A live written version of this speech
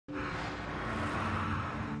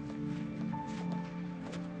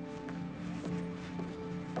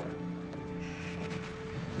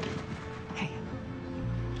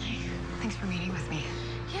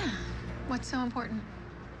What's so important?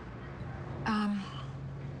 Um,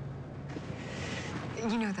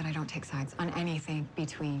 you know that I don't take sides on anything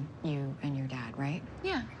between you and your dad, right?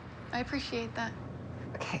 Yeah, I appreciate that.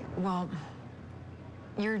 Okay, well,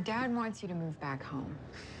 your dad wants you to move back home.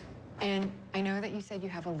 And I know that you said you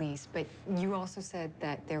have a lease, but you also said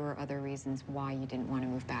that there were other reasons why you didn't want to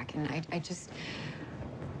move back. And I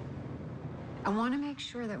want to make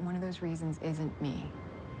sure that one of those reasons isn't me.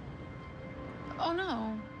 Oh,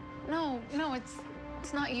 no. No,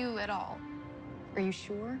 it's not you at all. Are you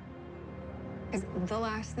sure? Because the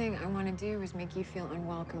last thing I want to do is make you feel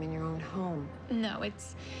unwelcome in your own home. No,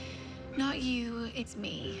 it's not you, it's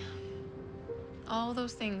me. All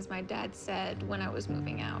those things my dad said when I was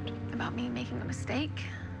moving out about me making a mistake,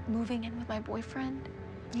 moving in with my boyfriend.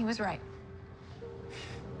 He was right.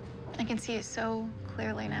 I can see it so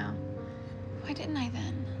clearly now. Why didn't I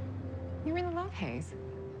then? You're in the love haze.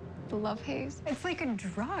 The love haze? It's like a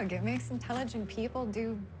drug. It makes intelligent people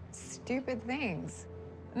do stupid things.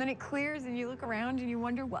 And then it clears and you look around and you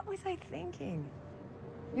wonder, what was I thinking?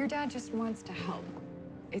 Your dad just wants to help.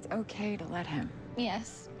 It's okay to let him.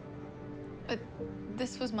 Yes. But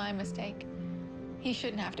this was my mistake. He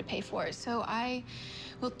shouldn't have to pay for it. So I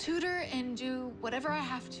will tutor and do whatever I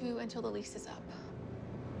have to until the lease is up.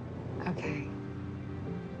 Okay.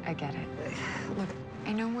 I get it. Look,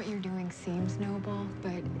 I know what you're doing seems noble,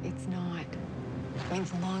 but it's not. I mean,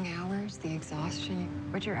 the long hours, the exhaustion,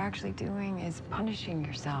 what you're actually doing is punishing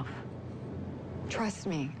yourself. Trust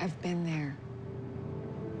me, I've been there.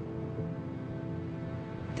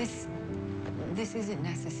 This isn't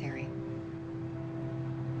necessary.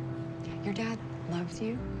 Your dad loves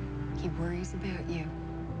you. He worries about you.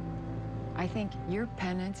 I think your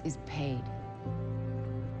penance is paid.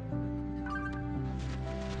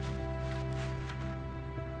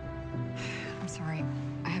 I'm sorry.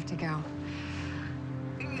 I have to go.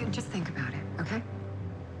 Just think about it, okay?